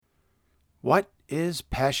What is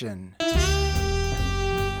passion?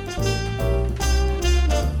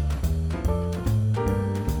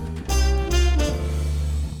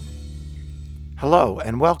 Hello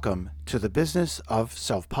and welcome to the Business of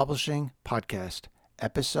Self-Publishing podcast,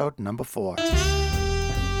 episode number 4.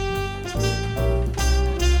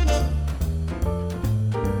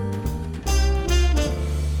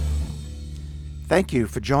 Thank you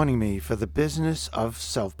for joining me for the Business of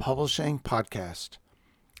Self-Publishing podcast.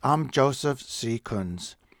 I'm Joseph C.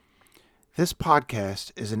 Kunz. This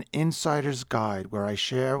podcast is an insider's guide where I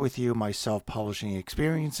share with you my self-publishing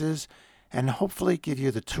experiences and hopefully give you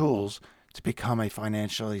the tools to become a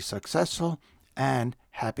financially successful and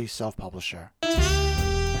happy self-publisher.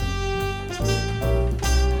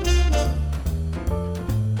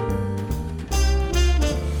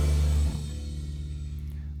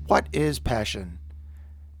 What is passion?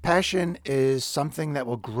 Passion is something that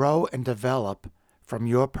will grow and develop from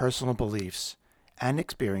your personal beliefs and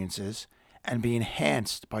experiences and be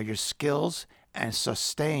enhanced by your skills and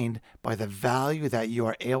sustained by the value that you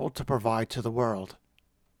are able to provide to the world.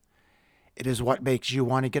 It is what makes you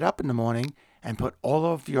want to get up in the morning and put all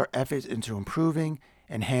of your efforts into improving,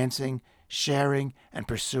 enhancing, sharing, and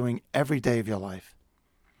pursuing every day of your life.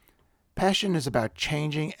 Passion is about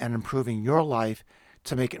changing and improving your life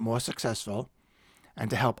to make it more successful and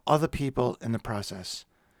to help other people in the process.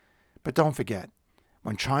 But don't forget,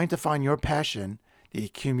 when trying to find your passion, the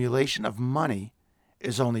accumulation of money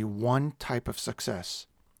is only one type of success.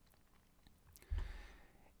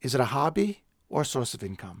 Is it a hobby or a source of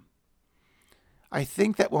income? I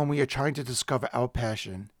think that when we are trying to discover our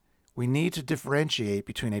passion, we need to differentiate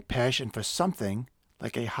between a passion for something,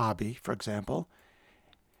 like a hobby, for example,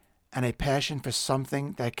 and a passion for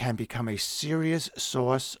something that can become a serious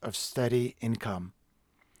source of steady income.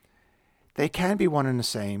 They can be one and the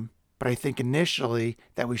same, but I think initially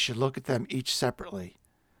that we should look at them each separately.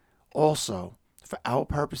 Also, for our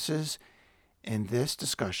purposes in this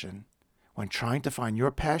discussion, when trying to find your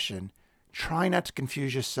passion, try not to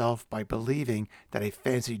confuse yourself by believing that a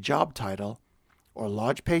fancy job title or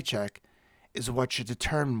large paycheck is what should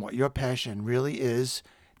determine what your passion really is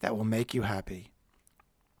that will make you happy.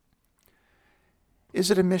 Is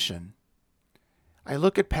it a mission? I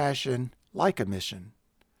look at passion like a mission.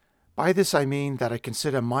 By this I mean that I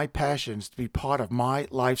consider my passions to be part of my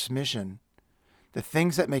life's mission. The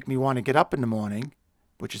things that make me want to get up in the morning,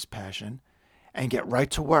 which is passion, and get right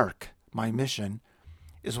to work, my mission,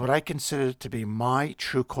 is what I consider to be my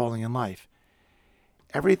true calling in life.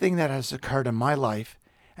 Everything that has occurred in my life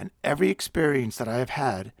and every experience that I have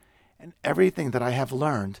had and everything that I have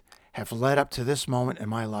learned have led up to this moment in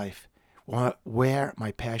my life where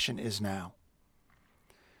my passion is now.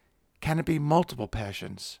 Can it be multiple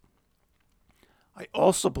passions? I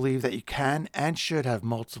also believe that you can and should have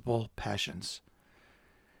multiple passions.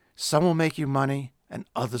 Some will make you money and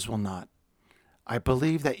others will not. I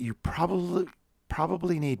believe that you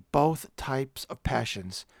probably need both types of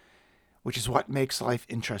passions, which is what makes life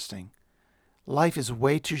interesting. Life is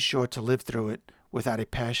way too short to live through it without a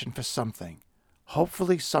passion for something,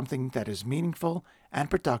 hopefully something that is meaningful and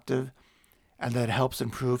productive and that helps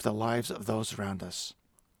improve the lives of those around us.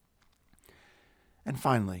 And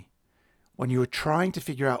finally, when you are trying to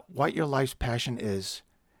figure out what your life's passion is,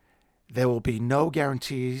 there will be no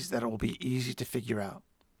guarantees that it will be easy to figure out.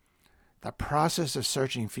 The process of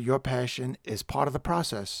searching for your passion is part of the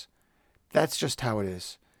process. That's just how it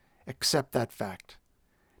is. Accept that fact.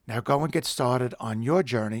 Now go and get started on your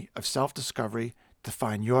journey of self-discovery to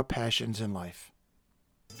find your passions in life.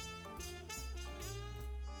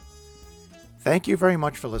 Thank you very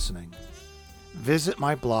much for listening. Visit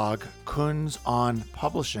my blog,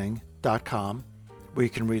 kunzonpublishing.com, where you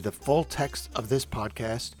can read the full text of this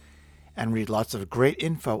podcast and read lots of great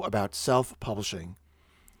info about self-publishing.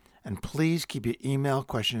 And please keep your email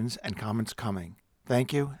questions and comments coming.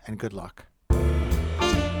 Thank you and good luck.